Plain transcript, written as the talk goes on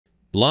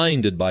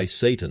Blinded by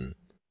Satan.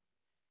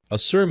 A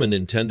sermon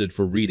intended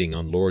for reading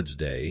on Lord's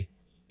Day,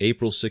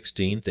 April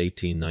 16,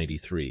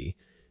 1893,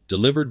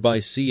 delivered by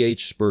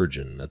C.H.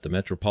 Spurgeon at the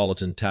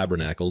Metropolitan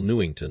Tabernacle,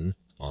 Newington,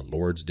 on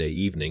Lord's Day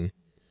evening,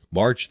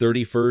 March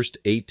 31,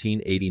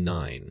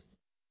 1889.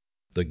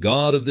 The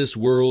God of this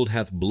world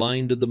hath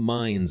blinded the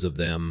minds of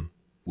them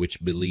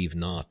which believe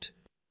not.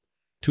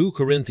 2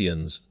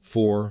 Corinthians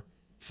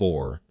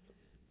 4:4.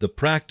 The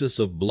practice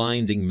of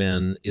blinding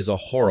men is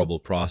a horrible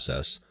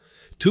process,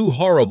 too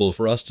horrible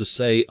for us to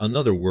say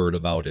another word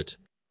about it.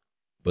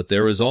 But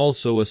there is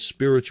also a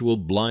spiritual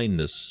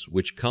blindness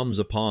which comes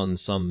upon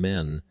some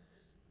men.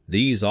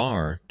 These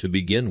are, to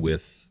begin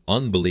with,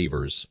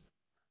 unbelievers.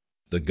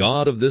 The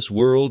God of this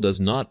world does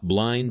not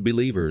blind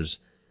believers,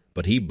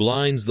 but he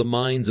blinds the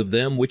minds of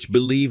them which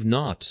believe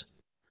not.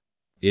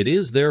 It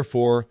is,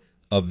 therefore,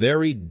 a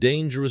very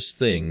dangerous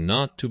thing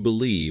not to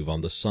believe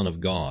on the Son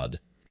of God.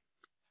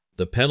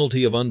 The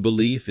penalty of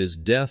unbelief is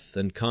death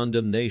and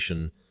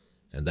condemnation,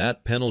 and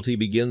that penalty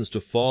begins to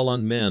fall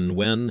on men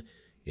when,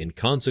 in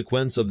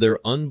consequence of their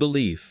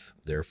unbelief,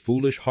 their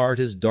foolish heart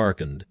is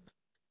darkened.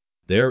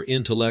 Their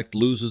intellect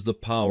loses the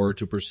power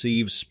to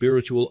perceive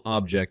spiritual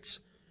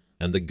objects,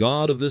 and the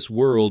God of this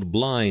world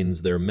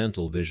blinds their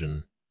mental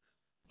vision.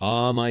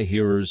 Ah, my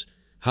hearers,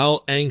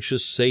 how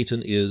anxious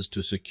Satan is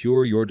to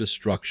secure your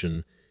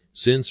destruction,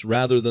 since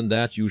rather than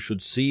that you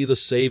should see the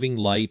saving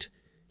light,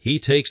 he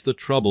takes the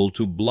trouble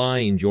to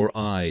blind your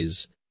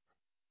eyes.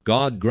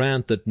 God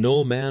grant that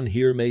no man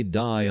here may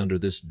die under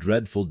this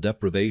dreadful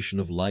deprivation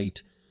of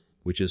light,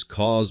 which is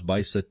caused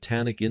by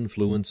satanic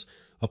influence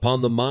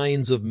upon the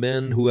minds of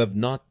men who have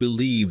not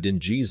believed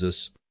in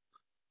Jesus.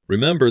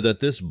 Remember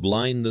that this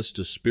blindness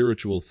to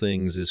spiritual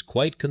things is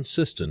quite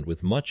consistent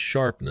with much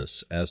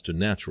sharpness as to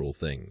natural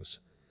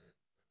things.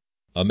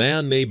 A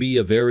man may be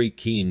a very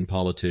keen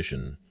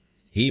politician.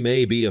 He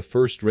may be a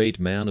first-rate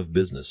man of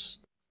business.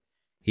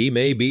 He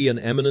may be an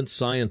eminent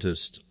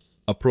scientist,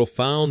 a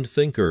profound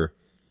thinker,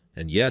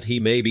 and yet he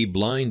may be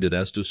blinded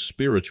as to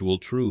spiritual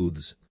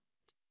truths.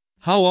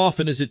 How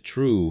often is it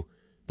true,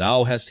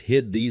 "Thou hast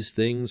hid these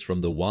things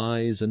from the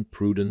wise and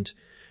prudent,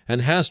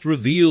 and hast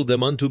revealed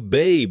them unto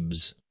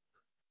babes"?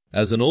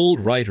 As an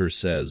old writer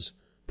says,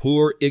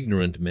 poor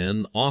ignorant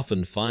men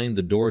often find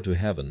the door to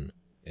heaven,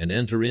 and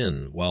enter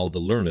in while the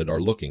learned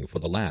are looking for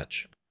the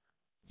latch.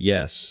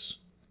 Yes,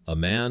 a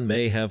man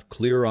may have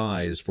clear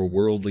eyes for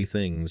worldly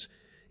things.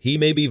 He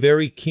may be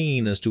very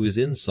keen as to his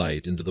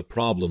insight into the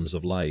problems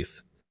of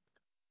life.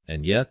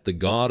 And yet the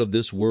God of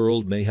this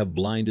world may have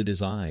blinded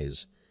his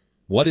eyes.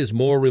 What is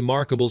more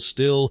remarkable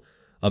still,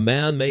 a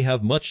man may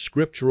have much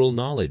scriptural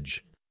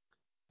knowledge.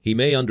 He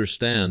may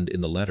understand in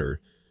the letter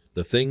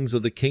the things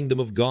of the kingdom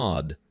of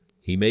God.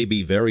 He may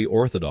be very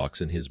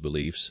orthodox in his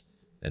beliefs,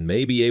 and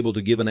may be able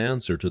to give an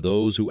answer to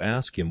those who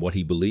ask him what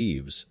he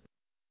believes,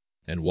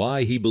 and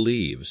why he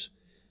believes,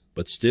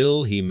 but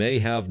still he may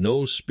have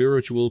no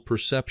spiritual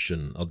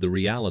perception of the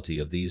reality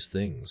of these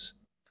things.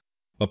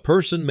 A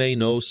person may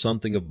know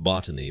something of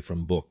botany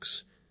from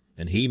books,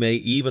 and he may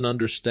even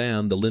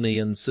understand the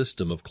Linnaean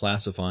system of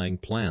classifying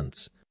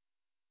plants,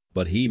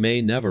 but he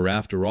may never,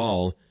 after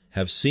all,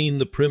 have seen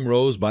the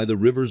primrose by the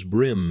river's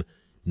brim,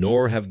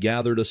 nor have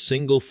gathered a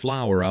single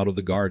flower out of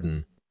the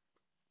garden.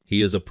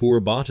 He is a poor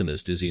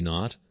botanist, is he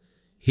not?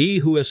 He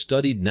who has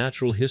studied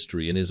natural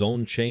history in his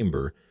own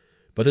chamber,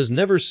 but has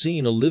never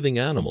seen a living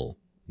animal,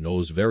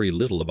 knows very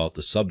little about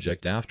the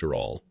subject after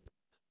all.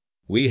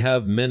 We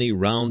have many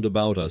round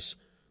about us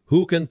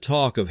who can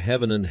talk of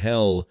heaven and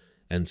hell,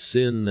 and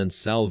sin and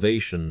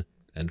salvation,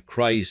 and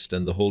Christ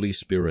and the Holy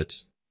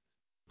Spirit,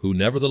 who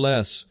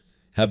nevertheless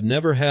have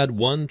never had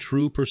one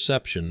true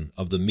perception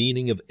of the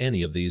meaning of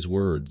any of these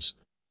words.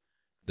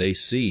 They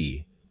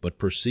see, but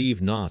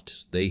perceive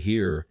not. They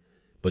hear,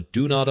 but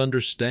do not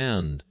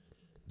understand.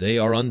 They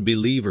are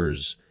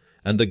unbelievers,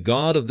 and the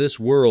God of this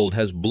world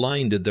has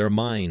blinded their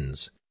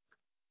minds.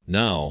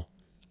 Now,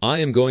 I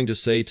am going to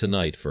say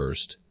tonight,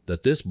 first,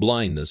 that this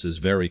blindness is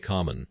very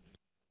common.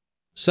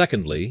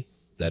 Secondly,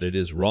 that it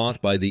is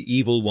wrought by the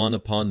evil one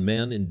upon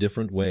men in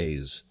different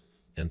ways.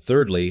 And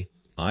thirdly,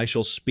 I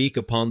shall speak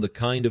upon the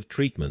kind of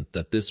treatment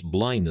that this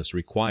blindness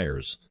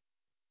requires.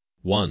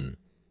 1.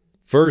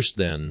 First,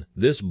 then,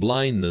 this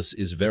blindness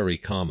is very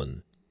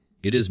common.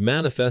 It is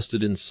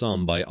manifested in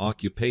some by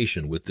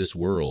occupation with this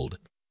world.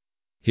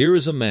 Here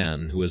is a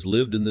man who has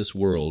lived in this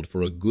world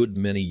for a good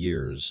many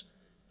years,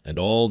 and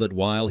all that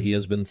while he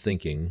has been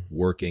thinking,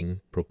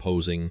 working,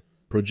 proposing,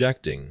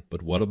 projecting,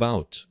 but what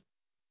about?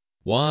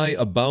 Why,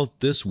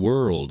 about this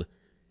world.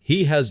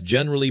 He has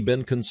generally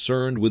been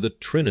concerned with a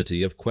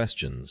trinity of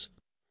questions.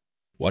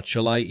 What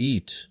shall I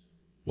eat?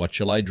 What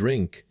shall I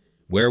drink?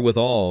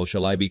 Wherewithal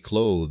shall I be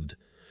clothed?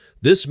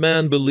 This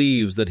man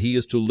believes that he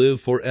is to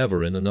live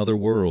forever in another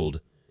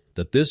world,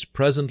 that this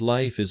present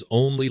life is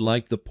only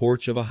like the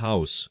porch of a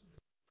house,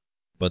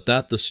 but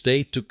that the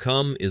state to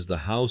come is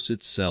the house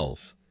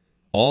itself.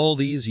 All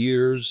these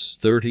years,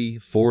 30,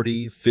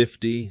 40,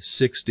 50,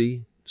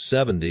 60,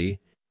 70,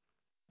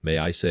 may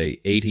I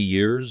say 80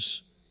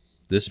 years,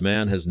 This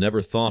man has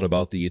never thought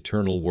about the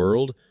eternal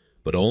world,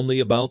 but only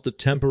about the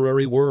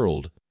temporary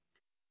world.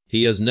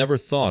 He has never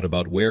thought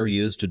about where he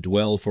is to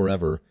dwell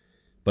forever,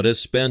 but has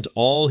spent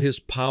all his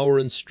power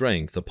and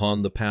strength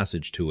upon the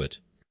passage to it.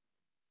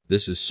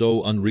 This is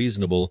so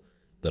unreasonable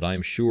that I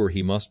am sure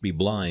he must be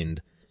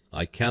blind.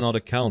 I cannot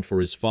account for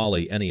his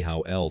folly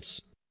anyhow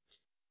else.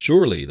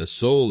 Surely the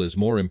soul is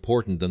more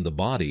important than the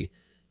body.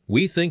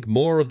 We think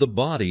more of the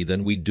body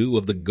than we do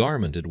of the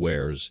garment it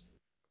wears.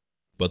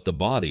 But the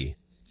body,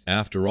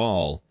 after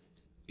all,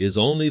 is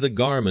only the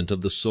garment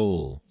of the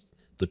soul.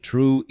 The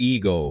true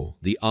ego,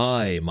 the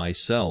I,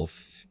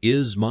 myself,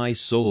 is my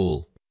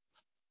soul.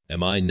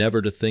 Am I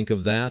never to think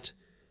of that,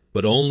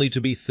 but only to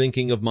be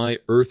thinking of my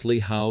earthly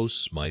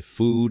house, my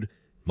food,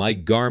 my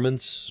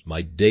garments,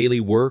 my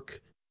daily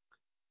work?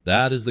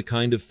 That is the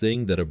kind of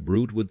thing that a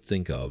brute would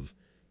think of.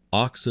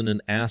 Oxen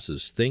and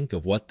asses think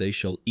of what they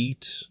shall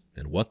eat,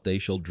 and what they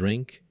shall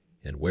drink,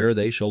 and where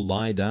they shall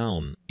lie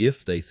down,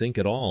 if they think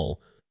at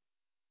all.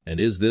 And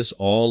is this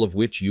all of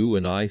which you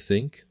and I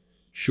think?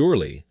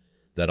 Surely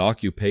that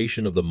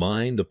occupation of the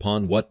mind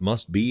upon what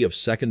must be of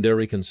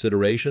secondary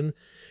consideration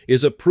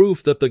is a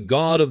proof that the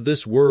God of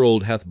this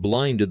world hath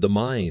blinded the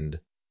mind.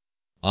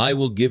 I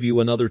will give you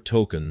another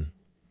token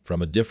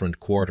from a different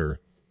quarter,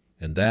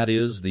 and that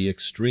is the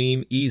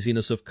extreme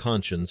easiness of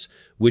conscience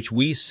which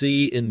we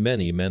see in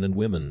many men and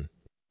women.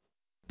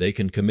 They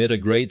can commit a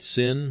great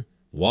sin,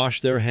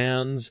 wash their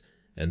hands,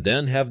 and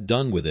then have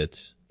done with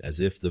it, as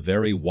if the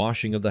very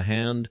washing of the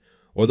hand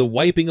or the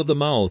wiping of the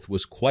mouth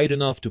was quite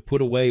enough to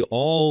put away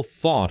all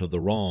thought of the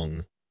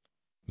wrong.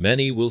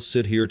 Many will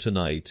sit here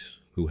tonight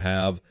who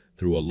have,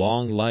 through a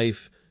long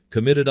life,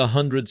 committed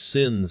 100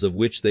 sins of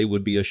which they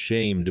would be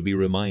ashamed to be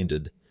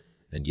reminded,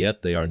 and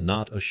yet they are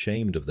not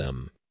ashamed of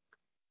them.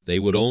 They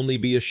would only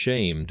be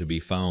ashamed to be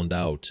found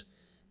out.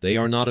 They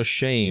are not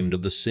ashamed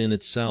of the sin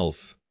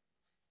itself.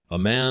 A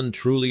man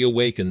truly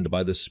awakened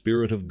by the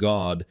Spirit of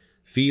God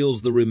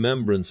feels the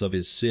remembrance of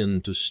his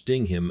sin to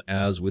sting him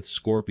as with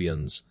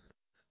scorpions.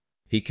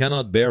 He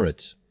cannot bear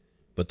it,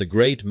 but the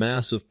great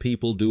mass of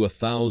people do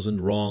 1,000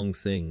 wrong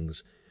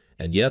things,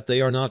 and yet they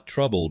are not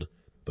troubled,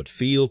 but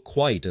feel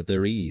quite at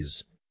their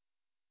ease.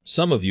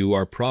 Some of you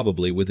are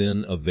probably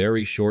within a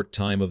very short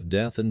time of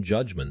death and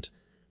judgment,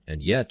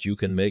 and yet you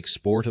can make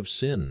sport of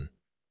sin.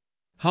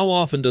 How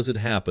often does it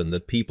happen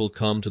that people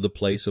come to the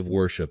place of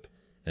worship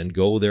and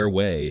go their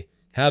way,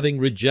 having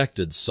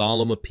rejected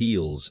solemn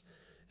appeals,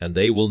 and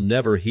they will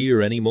never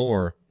hear any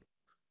more?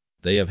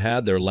 They have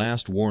had their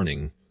last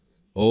warning.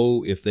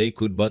 Oh, if they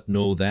could but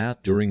know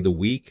that during the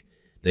week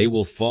they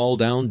will fall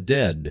down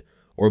dead,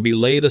 or be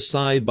laid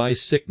aside by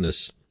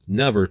sickness,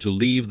 never to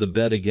leave the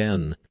bed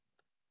again.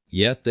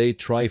 Yet they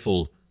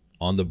trifle,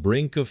 on the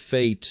brink of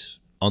fate,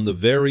 on the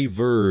very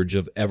verge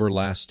of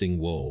everlasting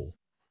woe.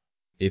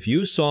 If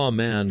you saw a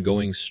man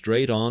going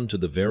straight on to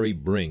the very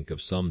brink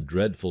of some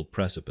dreadful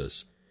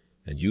precipice,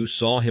 and you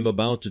saw him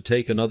about to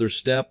take another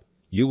step,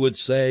 you would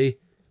say,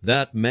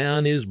 "That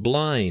man is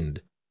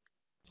blind."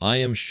 I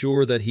am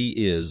sure that he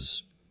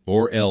is,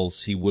 or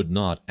else he would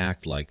not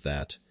act like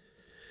that.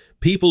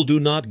 People do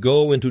not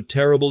go into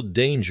terrible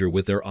danger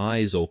with their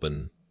eyes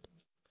open.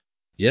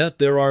 Yet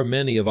there are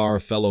many of our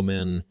fellow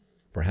men,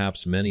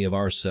 perhaps many of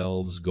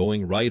ourselves,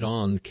 going right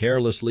on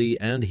carelessly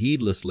and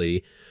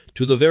heedlessly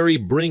to the very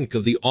brink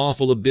of the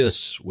awful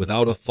abyss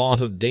without a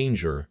thought of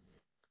danger.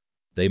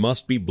 They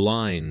must be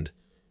blind.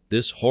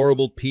 This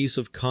horrible piece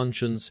of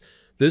conscience,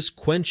 this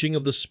quenching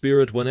of the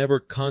spirit whenever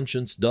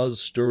conscience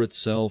does stir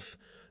itself,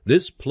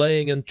 this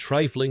playing and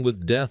trifling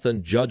with death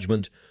and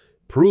judgment,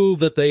 prove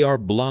that they are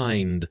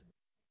blind.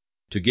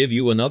 To give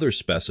you another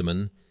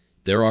specimen,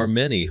 there are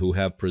many who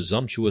have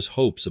presumptuous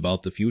hopes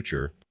about the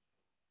future.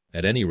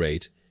 At any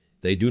rate,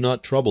 they do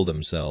not trouble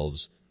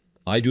themselves.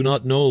 I do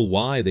not know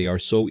why they are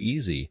so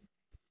easy.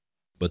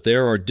 But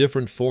there are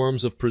different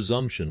forms of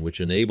presumption which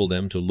enable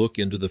them to look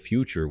into the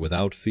future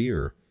without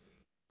fear.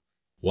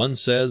 One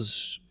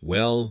says,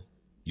 "Well,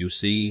 you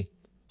see,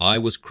 I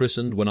was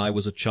christened when I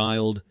was a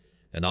child,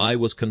 and I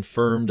was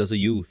confirmed as a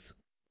youth."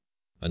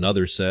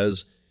 Another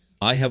says,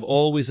 "I have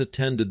always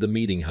attended the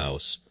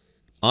meeting-house.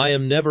 I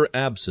am never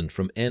absent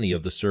from any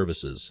of the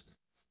services.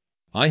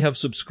 I have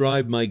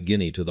subscribed my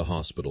guinea to the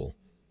hospital.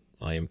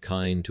 I am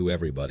kind to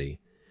everybody.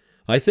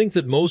 I think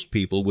that most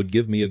people would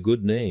give me a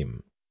good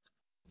name."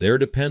 Their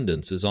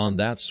dependence is on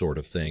that sort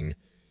of thing,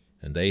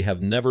 and they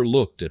have never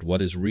looked at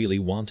what is really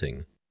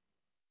wanting.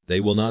 They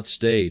will not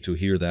stay to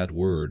hear that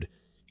word,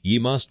 "Ye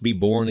must be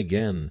born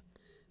again."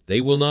 They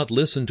will not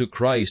listen to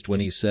Christ when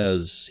he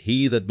says,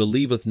 "He that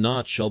believeth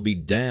not shall be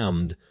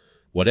damned,"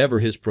 whatever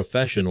his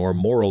profession or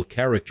moral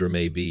character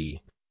may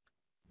be.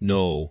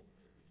 No,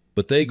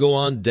 but they go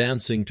on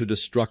dancing to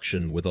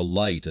destruction with a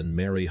light and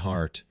merry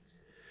heart.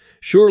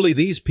 Surely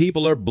these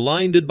people are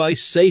blinded by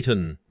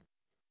Satan.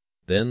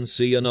 Then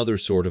see another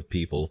sort of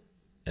people,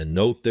 and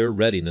note their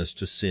readiness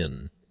to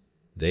sin.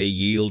 They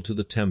yield to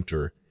the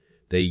tempter.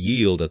 They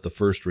yield at the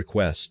first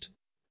request.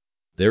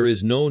 There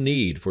is no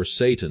need for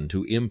Satan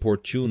to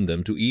importune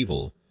them to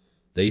evil.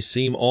 They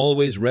seem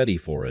always ready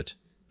for it,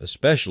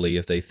 especially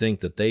if they think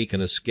that they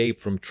can escape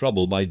from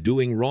trouble by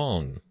doing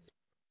wrong.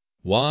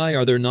 Why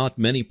are there not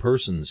many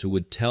persons who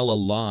would tell a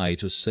lie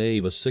to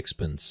save a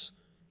sixpence?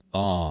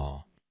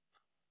 Ah!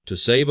 To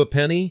save a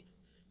penny?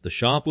 The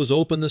shop was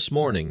open this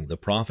morning. The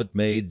profit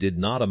made did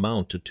not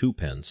amount to 2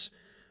 pence,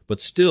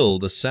 but still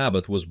the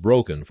Sabbath was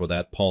broken for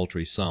that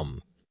paltry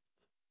sum.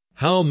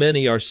 How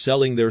many are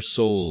selling their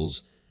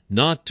souls,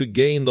 not to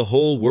gain the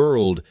whole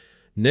world,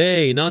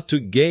 nay, not to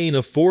gain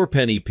a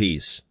 4-penny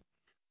piece?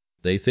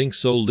 They think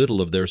so little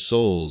of their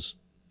souls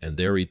and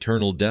their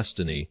eternal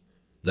destiny,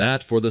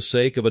 that for the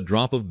sake of a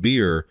drop of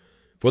beer,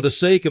 for the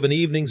sake of an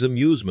evening's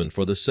amusement,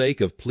 for the sake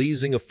of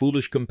pleasing a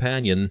foolish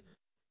companion,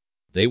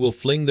 they will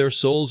fling their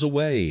souls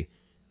away,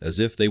 as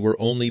if they were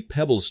only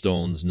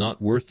pebble-stones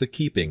not worth the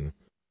keeping.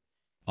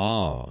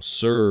 Ah,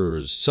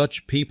 sirs,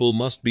 such people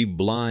must be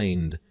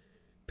blind.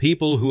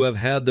 People who have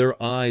had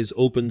their eyes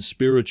opened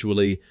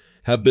spiritually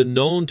have been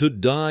known to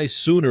die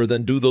sooner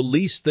than do the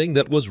least thing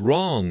that was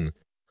wrong.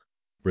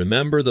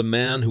 Remember the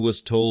man who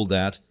was told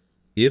that,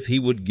 if he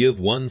would give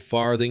 1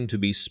 farthing to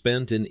be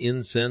spent in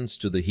incense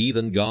to the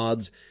heathen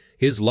gods,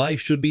 his life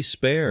should be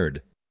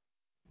spared.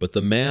 But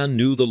the man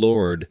knew the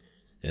Lord,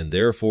 and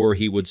therefore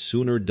he would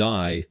sooner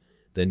die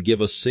than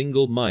give a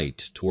single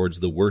mite towards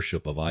the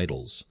worship of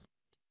idols.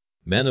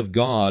 Men of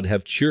God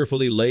have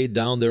cheerfully laid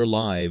down their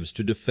lives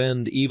to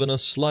defend even a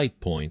slight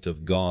point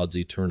of God's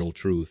eternal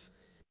truth.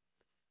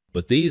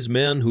 But these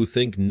men who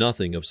think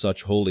nothing of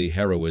such holy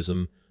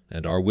heroism,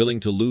 and are willing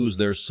to lose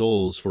their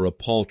souls for a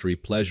paltry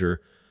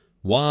pleasure,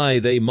 why,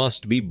 they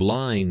must be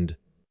blind.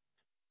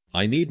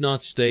 I need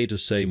not stay to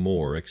say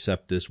more,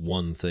 except this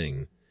one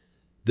thing.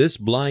 This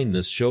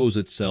blindness shows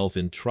itself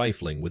in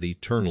trifling with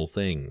eternal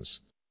things.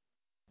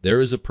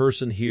 There is a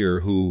person here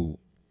who,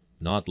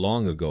 not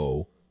long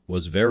ago,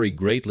 was very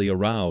greatly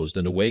aroused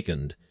and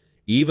awakened,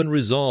 even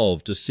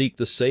resolved to seek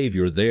the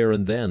Savior there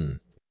and then.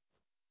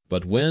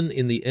 But when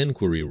in the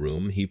enquiry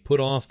room he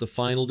put off the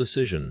final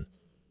decision,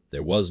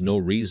 there was no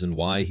reason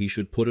why he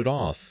should put it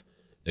off,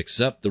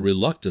 except the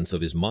reluctance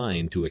of his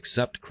mind to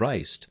accept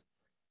Christ.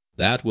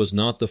 That was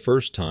not the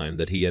first time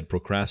that he had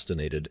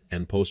procrastinated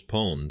and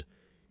postponed,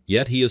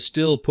 yet he is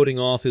still putting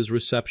off his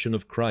reception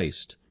of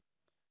Christ.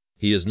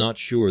 He is not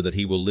sure that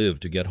he will live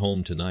to get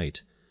home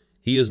tonight.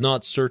 He is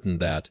not certain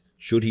that,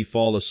 should he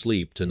fall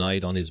asleep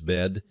tonight on his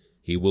bed,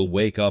 he will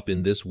wake up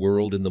in this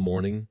world in the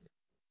morning.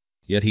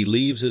 Yet he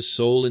leaves his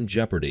soul in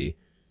jeopardy,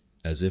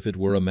 as if it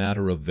were a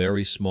matter of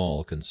very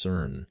small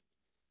concern.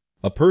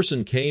 A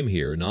person came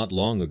here not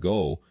long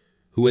ago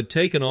who had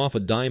taken off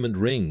a diamond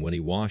ring when he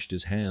washed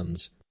his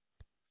hands.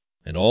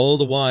 And all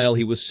the while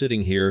he was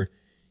sitting here,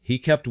 he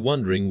kept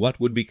wondering what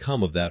would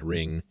become of that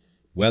ring,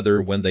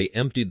 whether, when they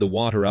emptied the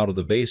water out of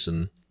the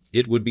basin,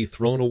 it would be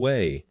thrown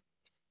away.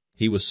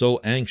 He was so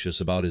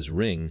anxious about his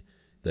ring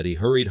that he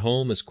hurried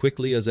home as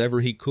quickly as ever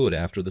he could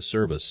after the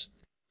service.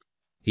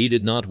 He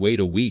did not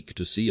wait a week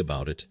to see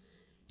about it.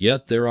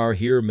 Yet there are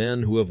here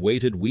men who have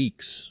waited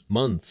weeks,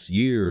 months,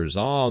 years,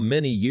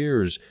 many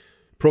years,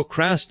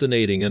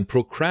 procrastinating and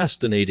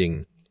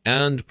procrastinating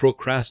and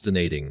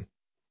procrastinating.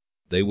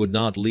 They would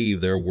not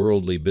leave their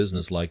worldly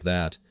business like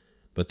that,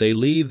 but they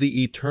leave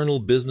the eternal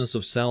business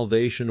of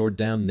salvation or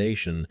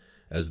damnation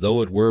as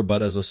though it were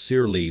but as a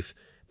sear leaf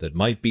that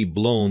might be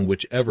blown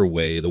whichever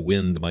way the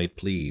wind might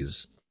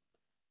please.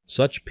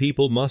 Such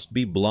people must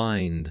be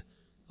blind.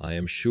 I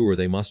am sure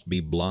they must be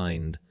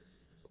blind.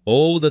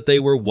 Oh, that they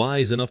were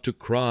wise enough to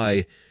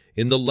cry,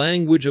 in the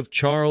language of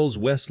Charles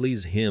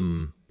Wesley's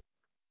hymn,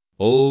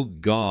 O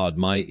God,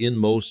 my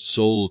inmost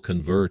soul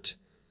convert,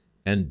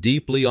 and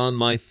deeply on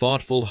my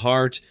thoughtful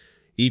heart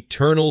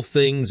eternal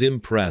things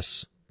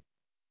impress.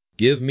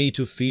 Give me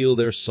to feel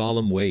their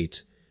solemn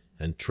weight,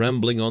 and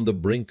trembling on the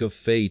brink of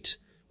fate,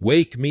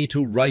 wake me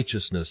to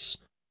righteousness.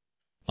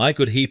 I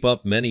could heap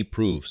up many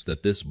proofs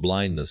that this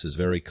blindness is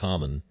very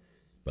common,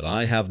 but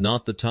I have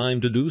not the time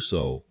to do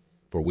so,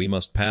 for we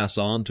must pass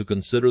on to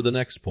consider the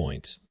next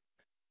point.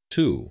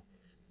 2.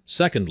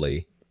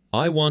 Secondly,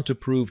 I want to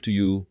prove to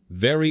you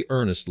very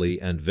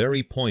earnestly and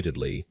very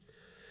pointedly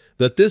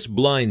that this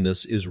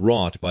blindness is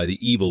wrought by the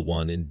evil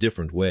one in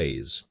different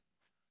ways.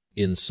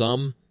 In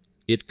some,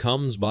 it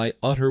comes by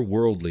utter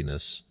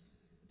worldliness.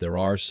 There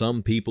are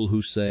some people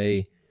who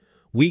say,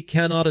 we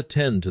cannot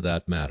attend to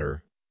that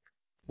matter.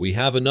 We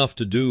have enough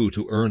to do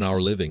to earn our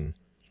living.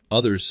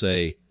 Others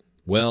say,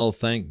 well,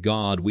 thank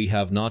God, we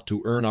have not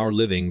to earn our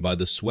living by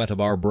the sweat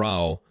of our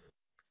brow.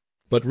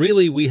 But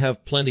really we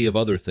have plenty of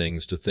other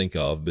things to think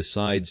of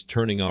besides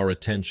turning our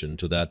attention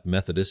to that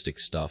Methodistic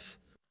stuff.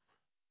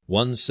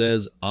 One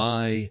says,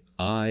 aye,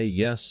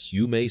 yes,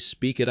 you may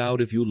speak it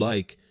out if you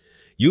like.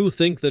 You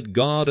think that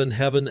God and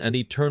heaven and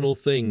eternal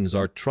things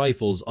are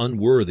trifles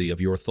unworthy of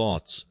your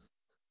thoughts.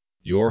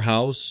 Your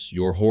house,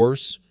 your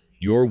horse,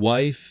 your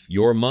wife,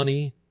 your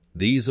money,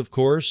 these, of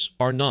course,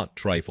 are not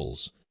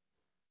trifles.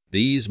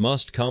 These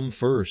must come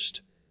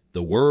first.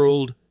 The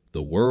world,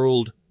 the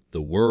world,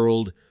 the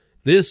world,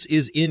 this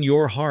is in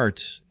your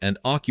heart and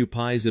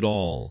occupies it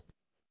all.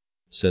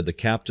 Said the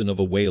captain of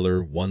a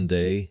whaler one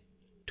day,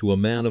 to a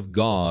man of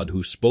God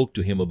who spoke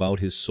to him about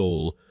his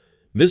soul,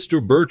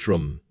 "Mr.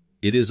 Bertram,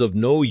 it is of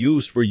no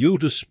use for you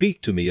to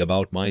speak to me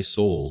about my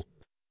soul,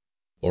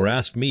 or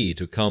ask me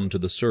to come to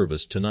the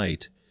service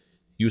tonight.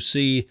 You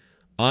see,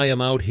 I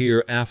am out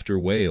here after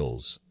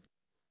Wales.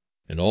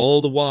 And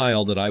all the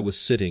while that I was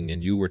sitting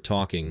and you were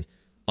talking,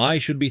 I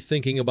should be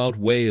thinking about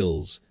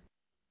Wales.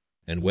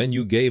 And when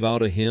you gave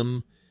out a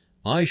hymn,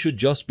 I should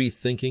just be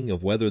thinking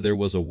of whether there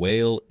was a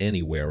whale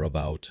anywhere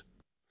about.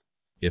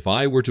 If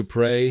I were to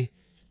pray,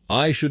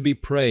 I should be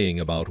praying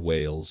about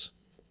Wales.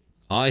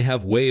 I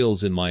have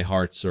Wales in my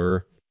heart,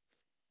 sir,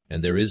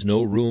 and there is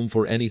no room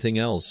for anything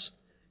else.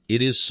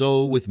 It is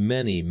so with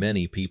many,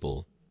 many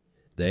people.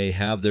 They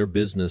have their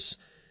business,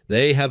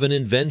 they have an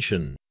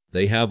invention,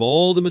 they have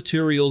all the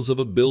materials of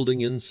a building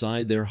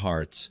inside their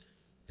hearts,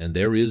 and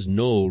there is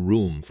no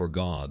room for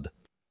God.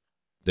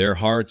 Their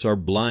hearts are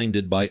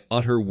blinded by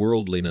utter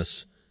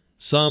worldliness.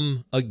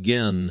 Some,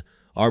 again,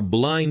 are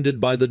blinded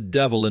by the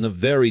devil in a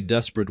very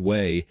desperate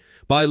way,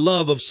 by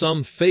love of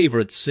some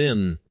favorite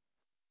sin.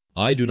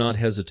 I do not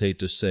hesitate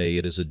to say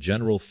it is a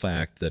general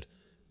fact that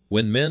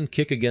when men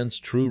kick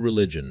against true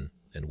religion,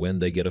 and when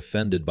they get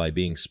offended by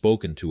being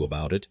spoken to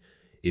about it,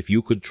 if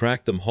you could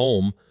track them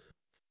home,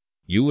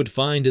 you would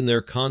find in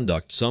their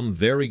conduct some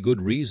very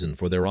good reason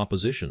for their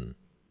opposition.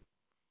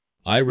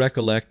 I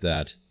recollect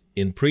that,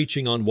 in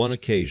preaching on one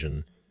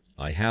occasion,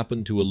 I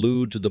happened to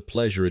allude to the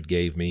pleasure it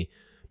gave me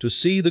to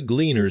see the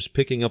gleaners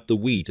picking up the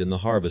wheat in the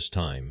harvest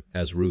time,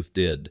 as Ruth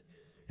did,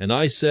 and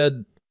I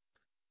said,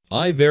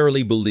 "I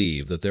verily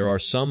believe that there are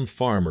some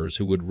farmers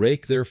who would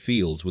rake their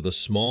fields with a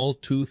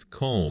small-tooth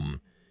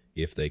comb,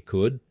 if they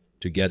could,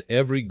 to get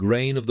every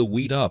grain of the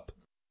wheat up."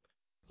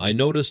 I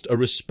noticed a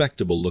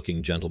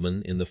respectable-looking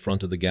gentleman in the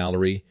front of the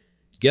gallery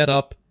get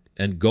up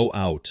and go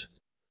out.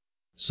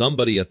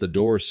 Somebody at the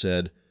door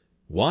said,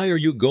 "Why are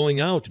you going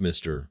out,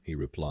 mister?" He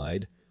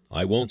replied,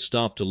 "I won't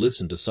stop to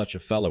listen to such a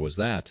fellow as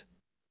that.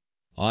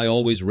 I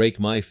always rake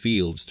my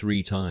fields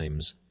 3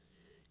 times.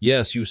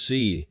 Yes, you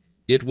see,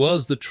 it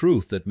was the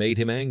truth that made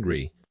him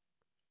angry.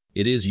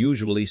 It is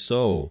usually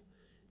so.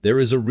 There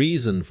is a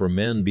reason for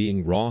men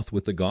being wroth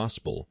with the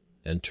gospel,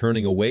 and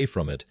turning away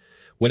from it,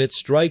 when it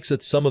strikes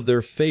at some of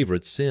their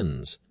favorite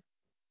sins.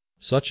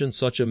 Such and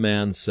such a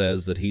man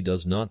says that he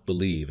does not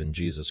believe in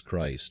Jesus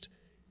Christ.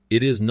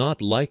 It is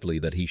not likely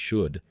that he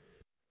should.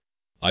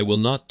 I will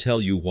not tell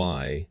you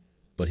why,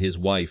 but his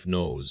wife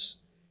knows.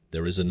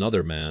 There is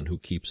another man who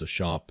keeps a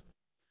shop.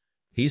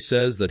 He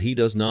says that he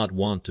does not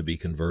want to be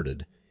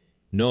converted.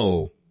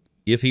 No,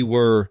 if he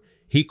were,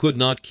 he could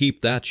not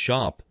keep that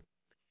shop.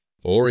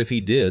 Or if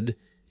he did,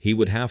 he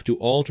would have to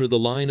alter the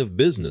line of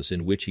business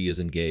in which he is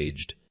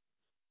engaged.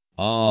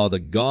 Ah, the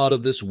God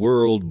of this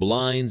world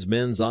blinds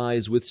men's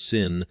eyes with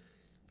sin.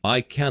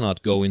 I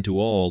cannot go into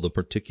all the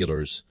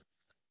particulars.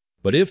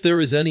 But if there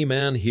is any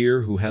man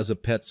here who has a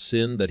pet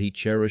sin that he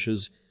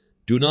cherishes,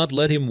 do not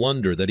let him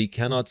wonder that he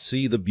cannot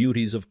see the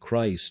beauties of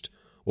Christ,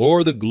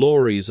 or the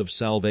glories of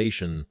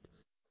salvation.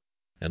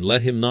 And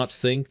let him not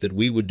think that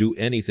we would do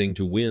anything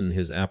to win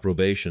his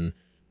approbation,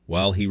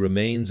 while he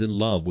remains in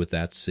love with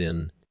that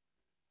sin.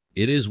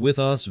 It is with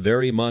us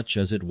very much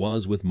as it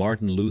was with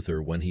Martin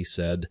Luther when he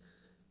said,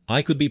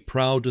 "I could be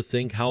proud to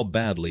think how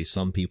badly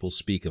some people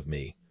speak of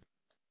me.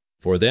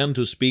 For them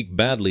to speak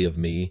badly of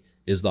me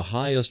is the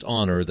highest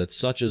honor that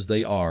such as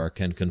they are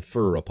can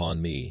confer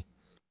upon me."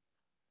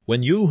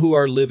 When you who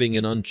are living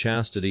in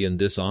unchastity and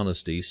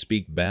dishonesty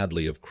speak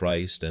badly of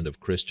Christ and of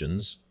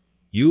Christians,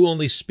 you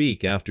only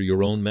speak after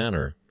your own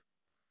manner,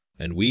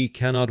 and we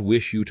cannot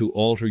wish you to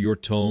alter your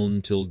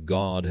tone till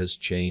God has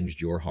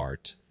changed your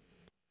heart.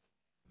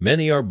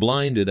 Many are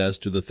blinded as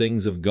to the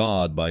things of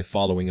God by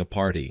following a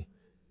party.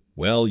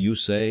 Well, you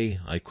say,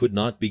 I could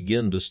not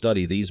begin to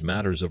study these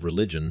matters of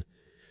religion,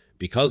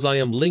 because I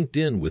am linked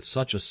in with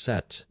such a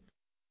set.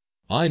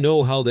 I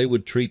know how they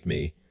would treat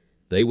me.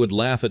 They would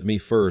laugh at me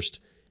first,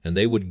 and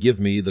they would give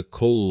me the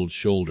cold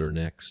shoulder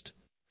next.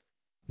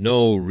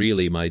 No,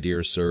 really, my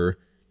dear sir,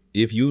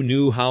 if you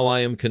knew how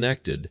I am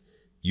connected,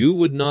 you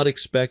would not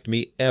expect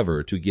me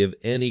ever to give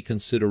any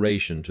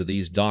consideration to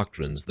these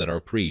doctrines that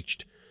are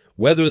preached,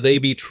 whether they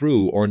be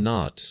true or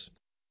not.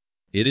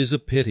 It is a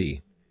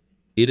pity,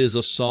 it is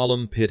a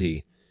solemn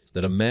pity,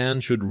 that a man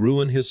should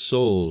ruin his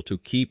soul to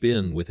keep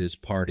in with his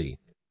party.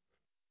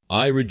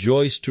 I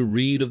rejoice to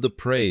read of the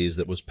praise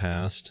that was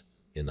passed,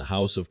 in the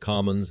House of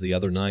Commons the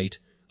other night,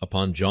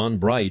 upon John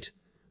Bright,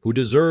 who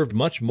deserved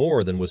much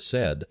more than was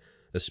said,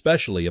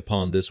 especially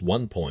upon this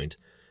one point,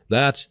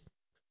 that,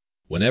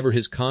 whenever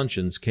his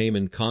conscience came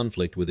in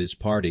conflict with his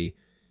party,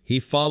 he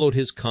followed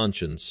his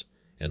conscience,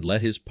 and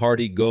let his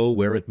party go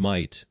where it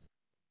might.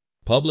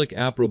 Public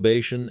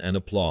approbation and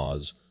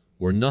applause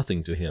were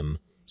nothing to him,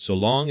 so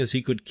long as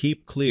he could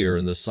keep clear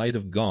in the sight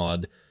of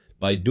God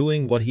by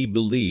doing what he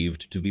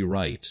believed to be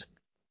right.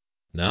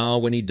 Now,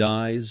 when he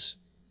dies,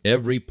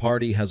 every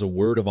party has a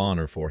word of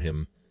honor for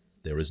him.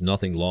 There is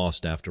nothing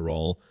lost, after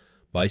all,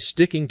 by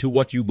sticking to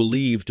what you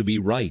believe to be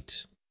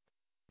right.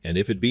 And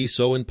if it be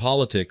so in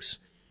politics,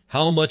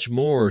 how much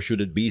more should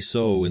it be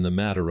so in the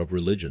matter of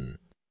religion?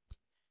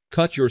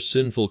 Cut your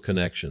sinful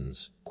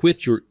connections.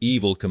 Quit your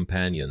evil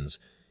companions.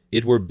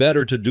 It were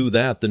better to do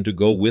that than to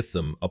go with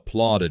them,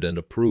 applauded and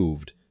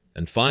approved,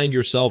 and find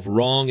yourself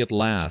wrong at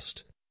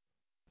last.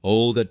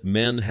 Oh, that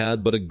men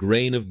had but a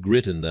grain of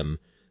grit in them,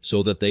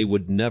 so that they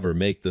would never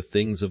make the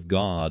things of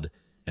God,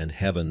 and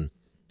heaven,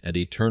 and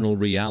eternal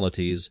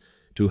realities,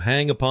 to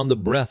hang upon the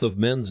breath of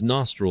men's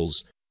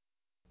nostrils,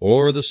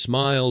 or the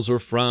smiles or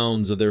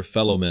frowns of their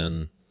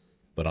fellow-men.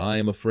 But I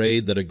am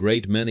afraid that a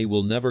great many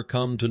will never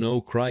come to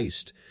know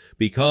Christ,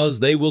 because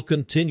they will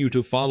continue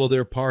to follow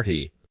their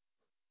party,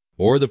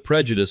 or the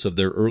prejudice of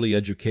their early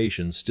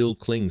education still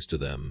clings to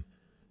them,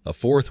 a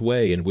fourth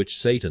way in which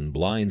Satan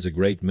blinds a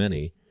great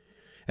many,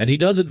 and he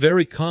does it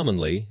very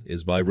commonly,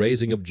 is by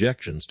raising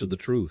objections to the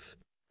truth.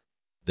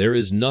 There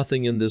is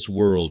nothing in this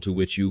world to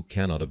which you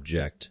cannot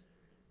object.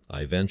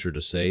 I venture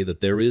to say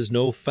that there is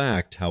no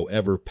fact,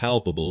 however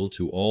palpable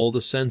to all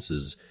the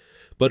senses,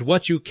 but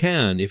what you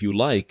can, if you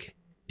like,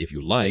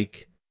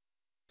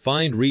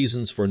 find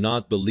reasons for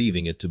not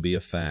believing it to be a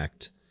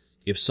fact.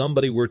 If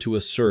somebody were to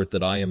assert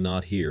that I am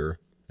not here,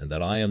 and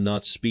that I am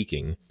not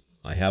speaking,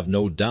 I have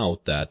no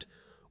doubt that,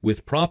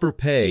 with proper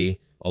pay,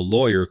 a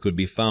lawyer could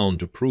be found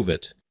to prove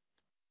it.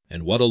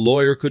 And what a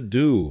lawyer could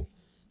do,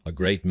 a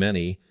great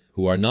many,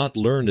 who are not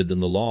learned in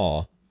the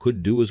law,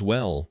 could do as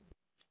well.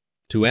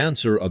 To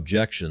answer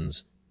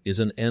objections is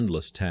an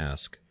endless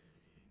task.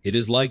 It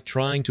is like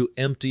trying to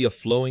empty a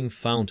flowing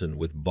fountain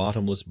with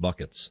bottomless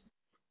buckets.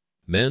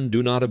 Men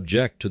do not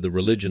object to the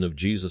religion of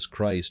Jesus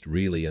Christ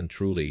really and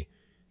truly.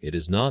 It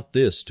is not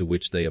this to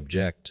which they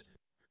object.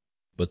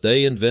 But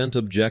they invent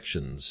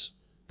objections.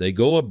 They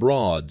go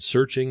abroad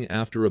searching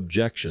after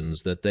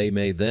objections that they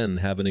may then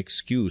have an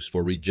excuse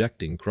for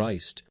rejecting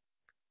Christ.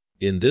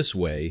 In this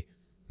way,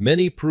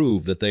 many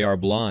prove that they are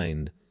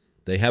blind.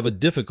 They have a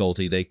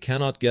difficulty they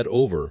cannot get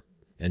over,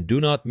 and do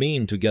not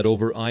mean to get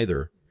over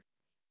either.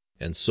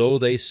 And so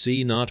they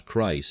see not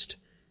Christ.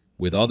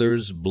 With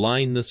others,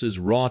 blindness is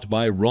wrought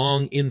by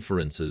wrong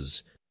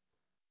inferences.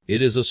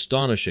 It is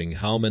astonishing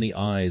how many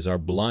eyes are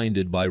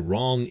blinded by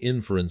wrong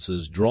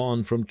inferences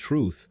drawn from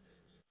truth.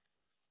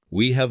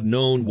 We have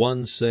known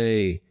one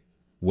say,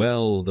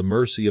 "Well, the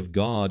mercy of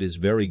God is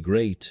very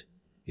great.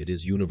 It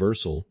is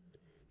universal.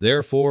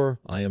 Therefore,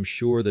 I am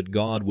sure that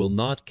God will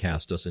not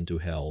cast us into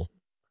hell."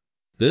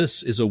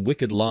 This is a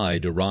wicked lie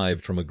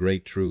derived from a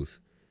great truth.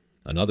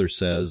 Another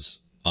says,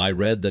 "I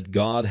read that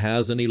God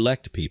has an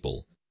elect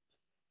people."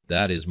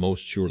 That is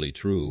most surely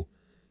true,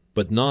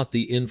 but not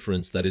the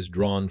inference that is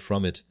drawn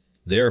from it.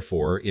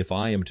 Therefore, if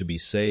I am to be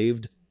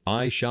saved,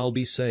 I shall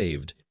be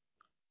saved.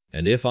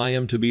 And if I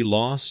am to be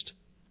lost,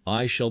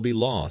 I shall be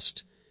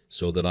lost,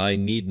 so that I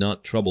need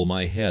not trouble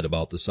my head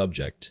about the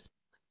subject.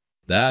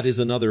 That is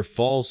another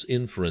false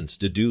inference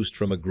deduced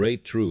from a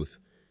great truth.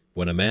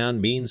 When a man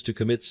means to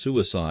commit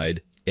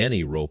suicide,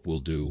 any rope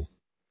will do.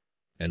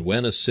 And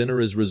when a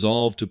sinner is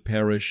resolved to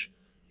perish,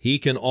 he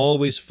can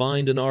always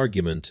find an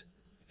argument,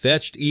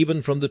 fetched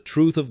even from the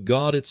truth of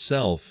God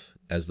itself,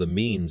 as the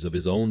means of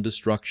his own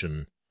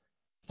destruction.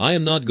 I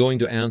am not going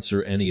to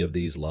answer any of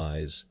these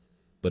lies,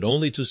 but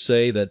only to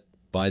say that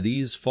by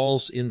these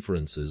false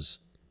inferences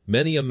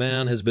many a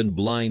man has been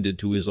blinded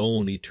to his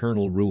own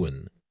eternal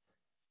ruin.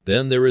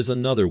 Then there is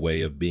another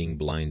way of being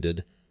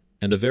blinded,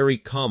 and a very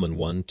common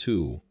one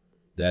too,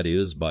 that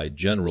is, by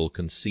general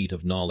conceit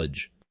of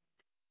knowledge.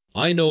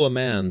 I know a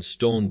man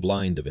stone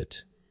blind of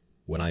it.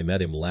 When I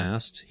met him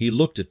last, he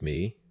looked at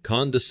me,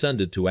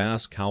 condescended to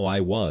ask how I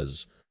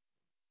was,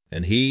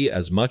 and he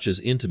as much as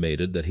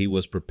intimated that he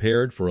was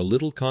prepared for a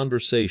little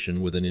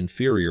conversation with an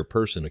inferior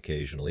person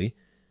occasionally,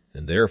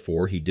 and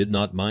therefore he did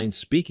not mind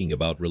speaking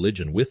about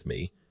religion with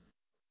me,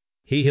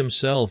 he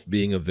himself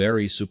being a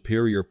very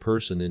superior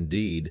person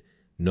indeed,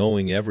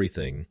 knowing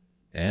everything,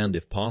 and,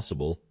 if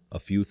possible, a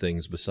few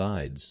things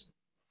besides.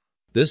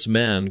 This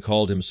man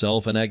called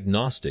himself an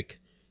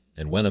agnostic,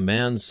 and when a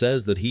man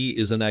says that he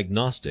is an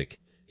agnostic,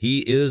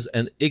 he is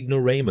an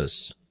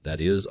ignoramus, that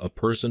is, a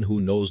person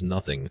who knows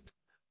nothing.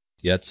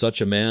 Yet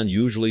such a man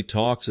usually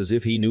talks as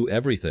if he knew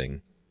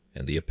everything,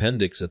 and the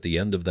appendix at the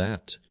end of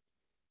that.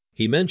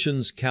 He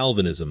mentions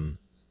Calvinism,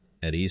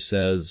 and he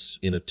says,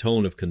 in a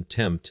tone of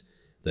contempt,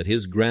 that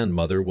his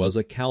grandmother was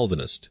a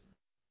Calvinist.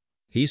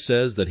 He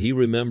says that he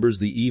remembers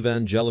the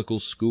evangelical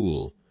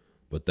school,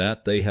 but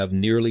that they have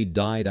nearly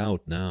died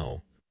out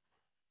now.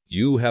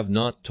 You have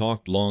not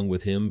talked long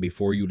with him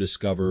before you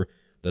discover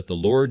that the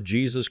Lord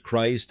Jesus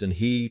Christ and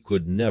he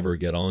could never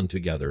get on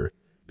together,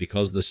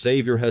 because the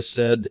Savior has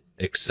said,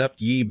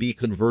 "Except ye be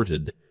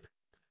converted,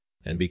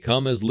 and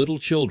become as little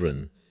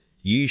children,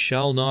 ye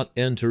shall not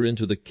enter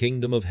into the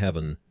kingdom of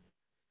heaven."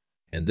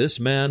 And this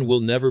man will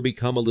never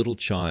become a little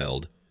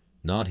child,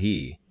 not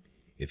he.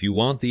 If you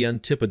want the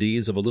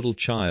antipodes of a little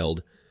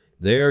child,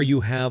 there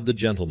you have the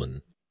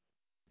gentleman.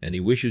 And he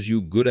wishes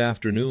you good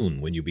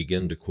afternoon when you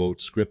begin to quote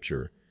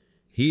Scripture.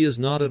 He is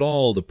not at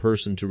all the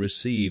person to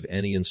receive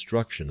any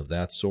instruction of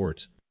that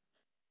sort.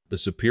 The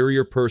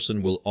superior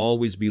person will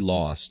always be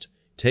lost.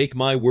 Take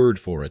my word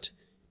for it.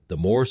 The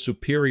more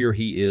superior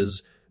he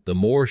is, the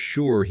more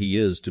sure he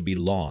is to be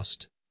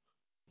lost.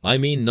 I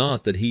mean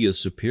not that he is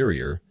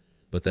superior,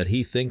 but that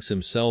he thinks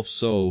himself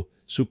so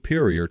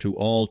superior to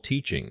all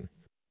teaching.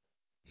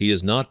 He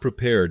is not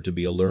prepared to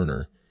be a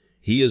learner.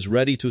 He is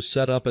ready to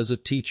set up as a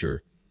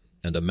teacher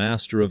and a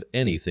master of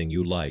anything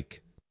you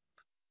like.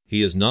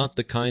 He is not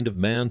the kind of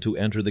man to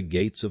enter the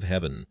gates of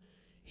heaven.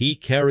 He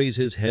carries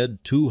his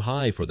head too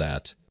high for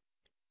that.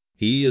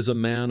 He is a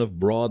man of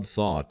broad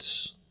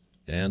thoughts,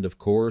 and, of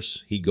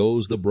course, he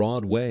goes the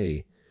broad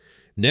way.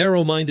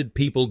 Narrow-minded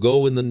people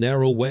go in the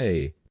narrow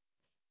way.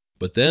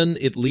 But then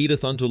it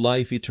leadeth unto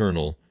life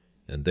eternal,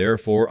 and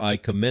therefore I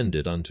commend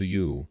it unto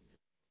you.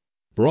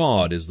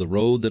 Broad is the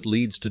road that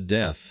leads to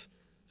death,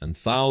 and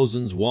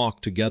thousands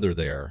walk together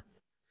there.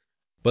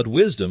 But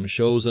wisdom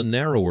shows a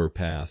narrower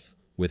path,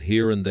 with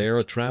here and there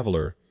a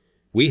traveler.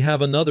 We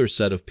have another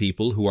set of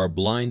people who are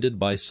blinded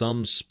by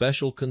some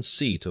special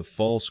conceit of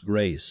false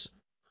grace.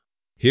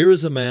 Here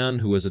is a man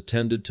who has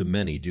attended to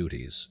many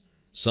duties.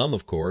 Some,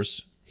 of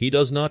course, he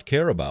does not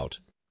care about.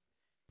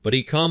 But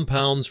he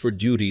compounds for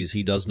duties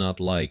he does not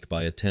like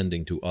by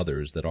attending to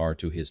others that are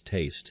to his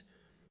taste.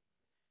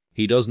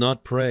 He does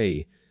not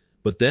pray,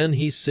 but then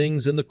he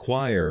sings in the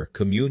choir,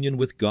 communion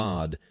with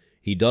God.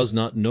 He does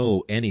not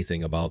know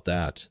anything about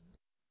that.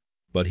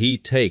 But he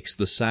takes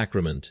the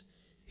sacrament.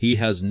 He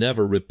has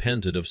never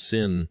repented of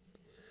sin.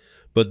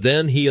 But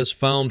then he has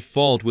found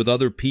fault with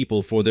other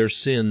people for their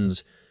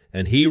sins,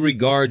 and he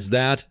regards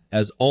that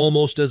as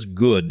almost as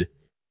good.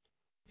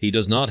 He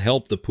does not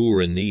help the poor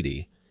and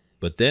needy,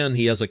 but then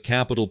he has a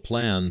capital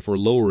plan for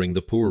lowering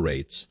the poor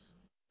rates.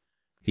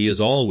 He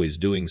is always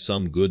doing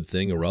some good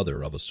thing or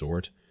other of a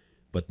sort,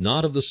 but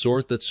not of the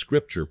sort that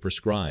Scripture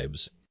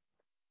prescribes.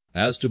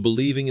 As to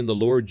believing in the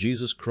Lord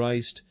Jesus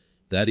Christ,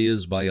 that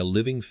is, by a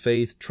living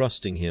faith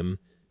trusting Him,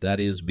 that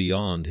is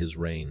beyond his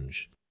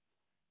range.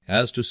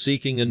 As to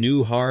seeking a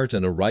new heart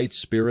and a right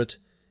spirit,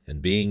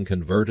 and being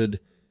converted,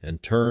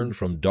 and turned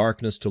from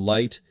darkness to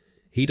light,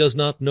 he does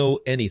not know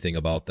anything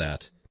about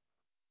that.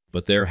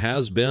 But there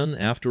has been,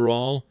 after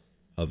all,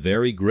 a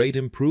very great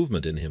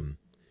improvement in him.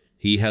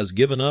 He has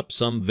given up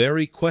some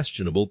very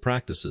questionable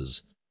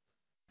practices,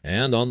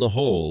 and on the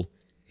whole,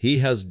 he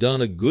has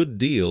done a good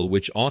deal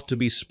which ought to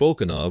be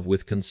spoken of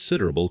with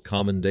considerable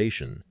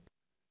commendation.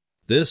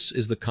 This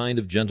is the kind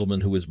of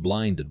gentleman who is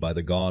blinded by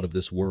the god of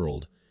this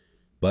world.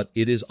 But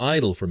it is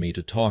idle for me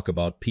to talk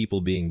about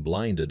people being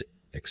blinded,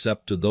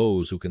 except to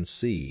those who can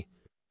see.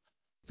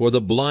 For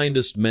the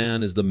blindest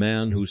man is the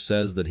man who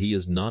says that he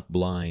is not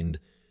blind,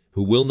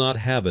 who will not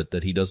have it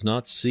that he does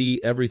not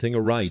see everything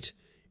aright,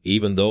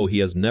 even though he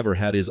has never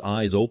had his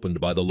eyes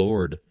opened by the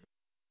Lord.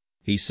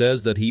 He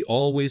says that he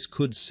always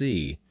could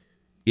see.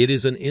 It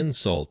is an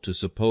insult to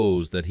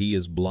suppose that he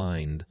is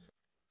blind.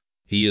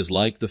 He is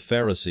like the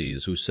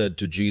Pharisees who said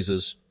to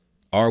Jesus,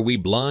 "Are we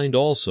blind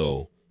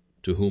also?"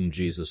 To whom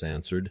Jesus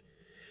answered,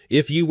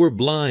 "If ye were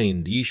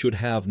blind, ye should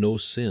have no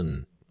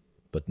sin.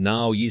 But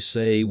now ye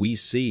say, We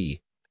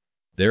see.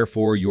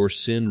 Therefore your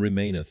sin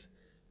remaineth.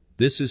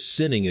 This is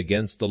sinning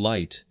against the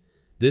light.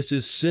 This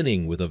is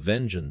sinning with a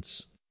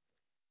vengeance."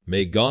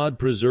 May God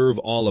preserve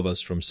all of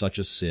us from such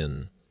a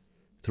sin.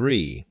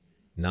 3.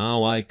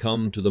 Now I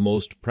come to the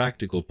most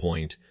practical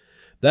point.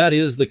 That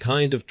is the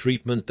kind of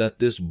treatment that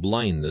this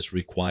blindness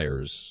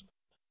requires.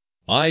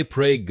 I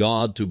pray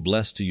God to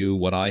bless to you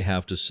what I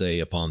have to say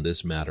upon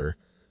this matter.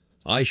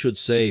 I should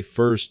say,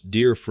 first,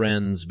 dear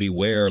friends,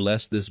 beware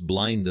lest this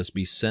blindness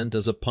be sent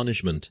as a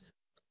punishment.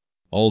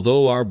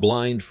 Although our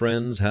blind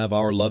friends have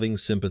our loving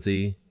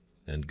sympathy,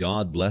 and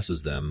God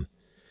blesses them,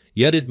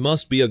 yet it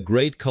must be a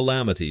great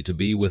calamity to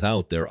be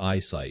without their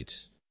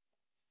eyesight.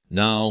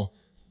 Now,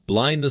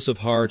 blindness of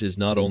heart is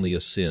not only a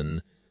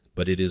sin,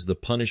 but it is the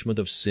punishment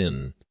of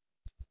sin,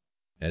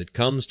 and it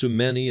comes to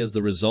many as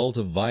the result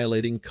of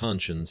violating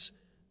conscience,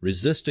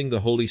 resisting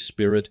the Holy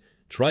Spirit,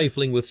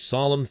 trifling with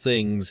solemn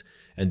things,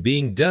 and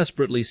being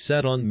desperately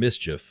set on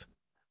mischief.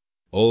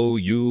 O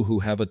you who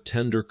have a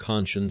tender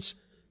conscience,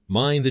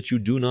 mind that you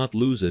do not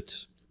lose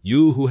it.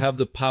 You who have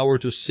the power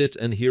to sit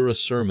and hear a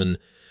sermon,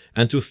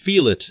 and to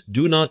feel it,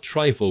 do not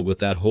trifle with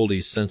that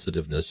holy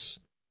sensitiveness.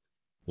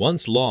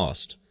 Once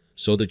lost,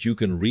 so that you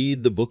can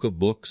read the book of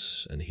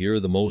books and hear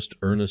the most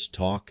earnest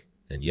talk,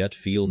 and yet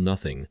feel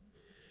nothing,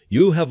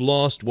 you have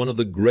lost one of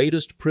the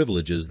greatest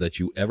privileges that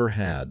you ever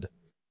had.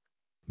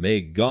 May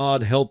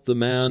God help the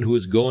man who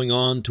is going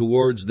on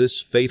towards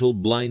this fatal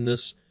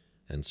blindness,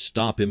 and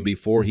stop him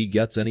before he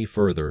gets any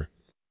further.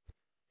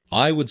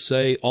 I would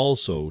say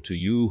also to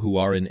you who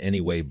are in any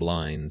way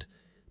blind,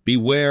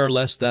 beware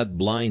lest that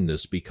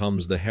blindness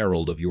becomes the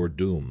herald of your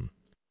doom.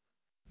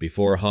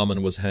 Before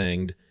Haman was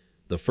hanged,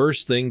 the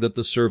first thing that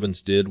the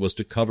servants did was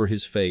to cover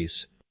his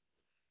face.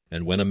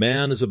 And when a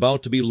man is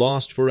about to be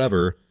lost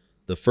forever,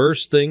 the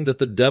first thing that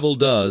the devil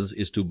does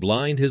is to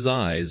blind his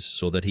eyes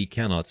so that he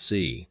cannot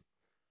see.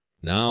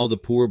 Now the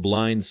poor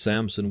blind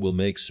Samson will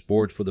make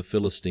sport for the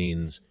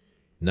Philistines.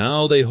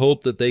 Now they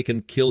hope that they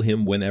can kill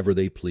him whenever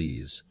they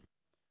please.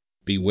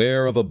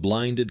 Beware of a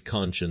blinded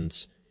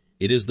conscience.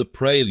 It is the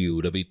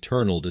prelude of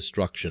eternal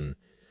destruction.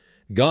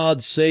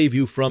 God save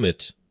you from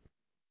it.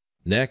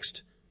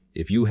 Next,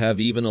 If you have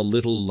even a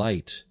little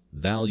light,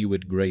 value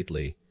it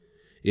greatly.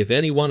 If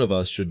any one of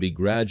us should be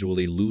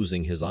gradually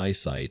losing his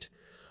eyesight,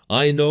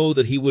 I know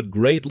that he would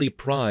greatly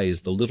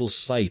prize the little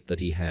sight that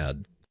he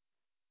had.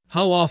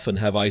 How often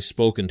have I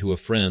spoken to a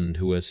friend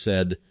who has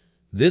said,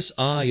 "This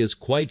eye is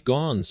quite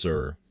gone,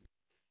 sir.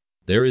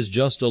 There is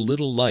just a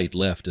little light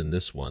left in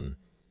this one,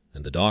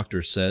 and the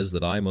doctor says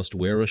that I must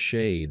wear a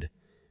shade,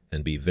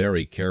 and be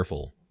very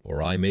careful,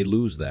 or I may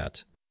lose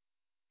that."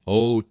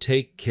 Oh,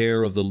 take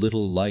care of the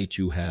little light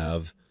you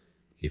have.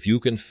 If you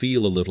can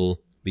feel a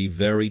little, be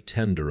very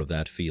tender of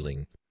that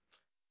feeling.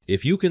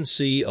 If you can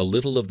see a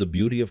little of the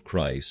beauty of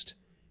Christ,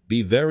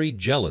 be very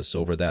jealous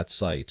over that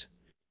sight.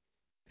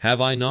 Have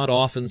I not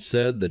often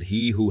said that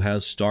he who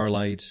has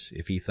starlight,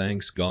 if he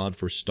thanks God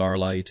for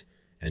starlight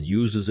and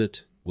uses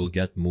it, will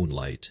get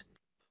moonlight?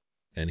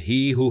 And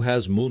he who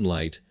has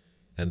moonlight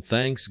and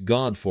thanks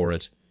God for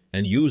it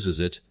and uses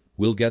it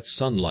will get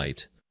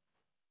sunlight.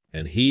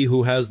 And he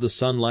who has the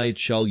sunlight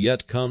shall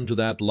yet come to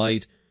that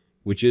light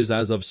which is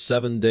as of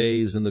 7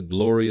 days in the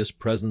glorious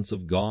presence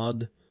of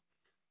God.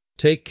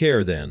 Take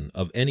care, then,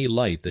 of any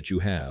light that you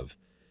have.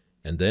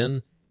 And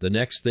then the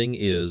next thing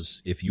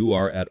is, if you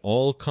are at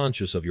all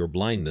conscious of your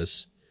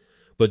blindness,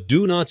 but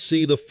do not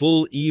see the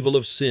full evil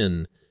of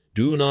sin,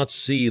 do not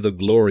see the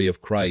glory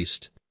of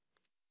Christ,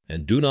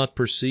 and do not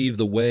perceive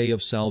the way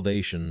of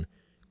salvation,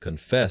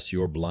 confess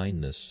your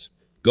blindness.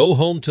 Go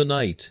home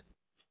tonight,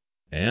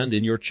 and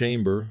in your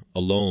chamber,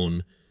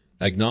 alone,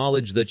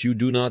 acknowledge that you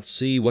do not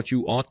see what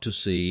you ought to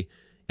see,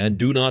 and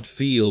do not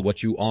feel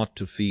what you ought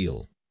to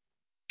feel.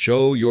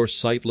 Show your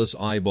sightless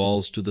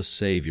eyeballs to the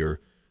Savior,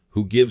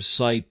 who gives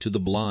sight to the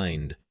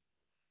blind.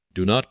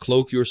 Do not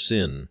cloak your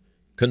sin.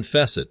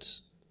 Confess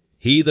it.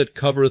 He that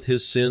covereth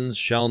his sins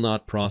shall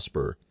not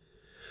prosper.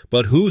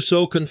 But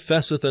whoso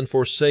confesseth and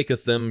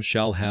forsaketh them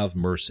shall have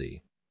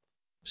mercy.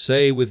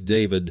 Say with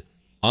David,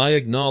 I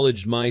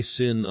acknowledged my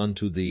sin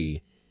unto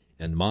thee,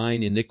 and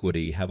mine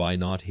iniquity have I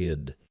not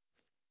hid.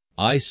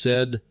 I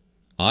said,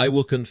 I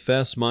will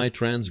confess my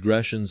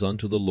transgressions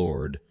unto the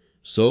Lord.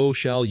 So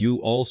shall you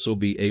also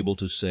be able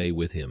to say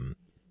with him,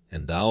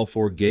 and thou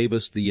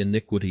forgavest the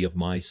iniquity of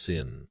my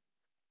sin.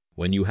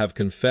 When you have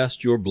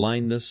confessed your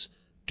blindness,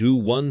 do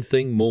one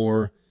thing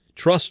more,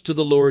 trust to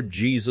the Lord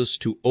Jesus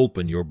to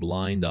open your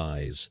blind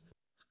eyes.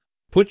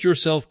 Put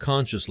yourself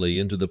consciously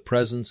into the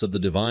presence of the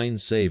divine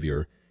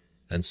Savior,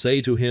 and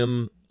say to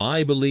him,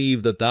 I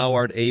believe that thou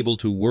art able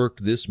to work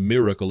this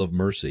miracle of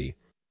mercy.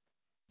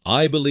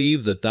 I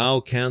believe that thou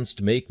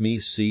canst make me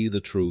see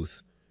the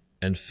truth,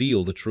 and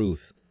feel the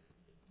truth.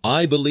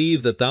 I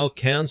believe that thou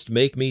canst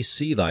make me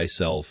see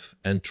thyself,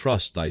 and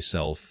trust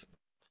thyself.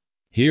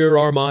 Here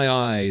are my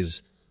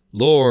eyes.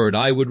 Lord,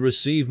 I would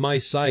receive my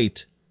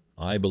sight.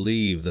 I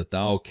believe that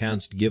thou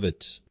canst give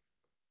it.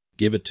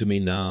 Give it to me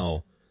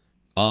now.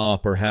 Ah,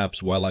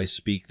 perhaps while I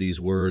speak these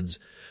words,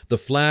 the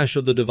flash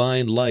of the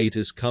divine light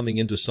is coming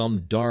into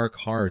some dark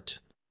heart.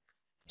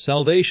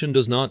 Salvation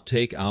does not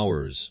take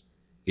hours.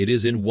 It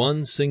is in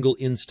one single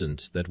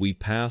instant that we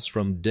pass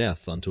from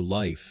death unto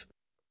life.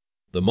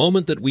 The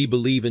moment that we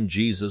believe in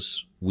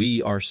Jesus,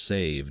 we are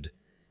saved.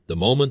 The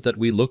moment that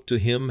we look to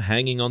him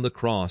hanging on the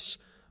cross,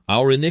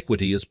 our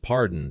iniquity is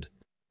pardoned.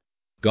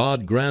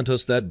 God grant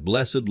us that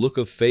blessed look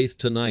of faith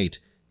tonight,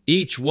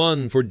 each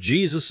one for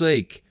Jesus'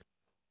 sake.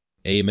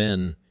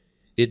 Amen.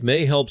 It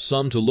may help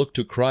some to look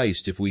to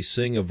Christ if we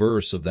sing a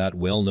verse of that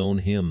well-known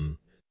hymn.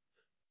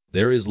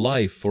 There is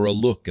life for a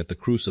look at the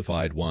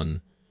crucified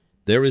one.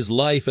 There is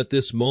life at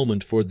this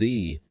moment for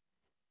thee.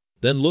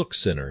 Then look,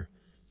 sinner,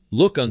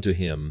 look unto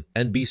him,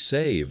 and be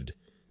saved,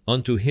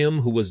 unto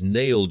him who was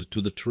nailed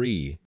to the tree.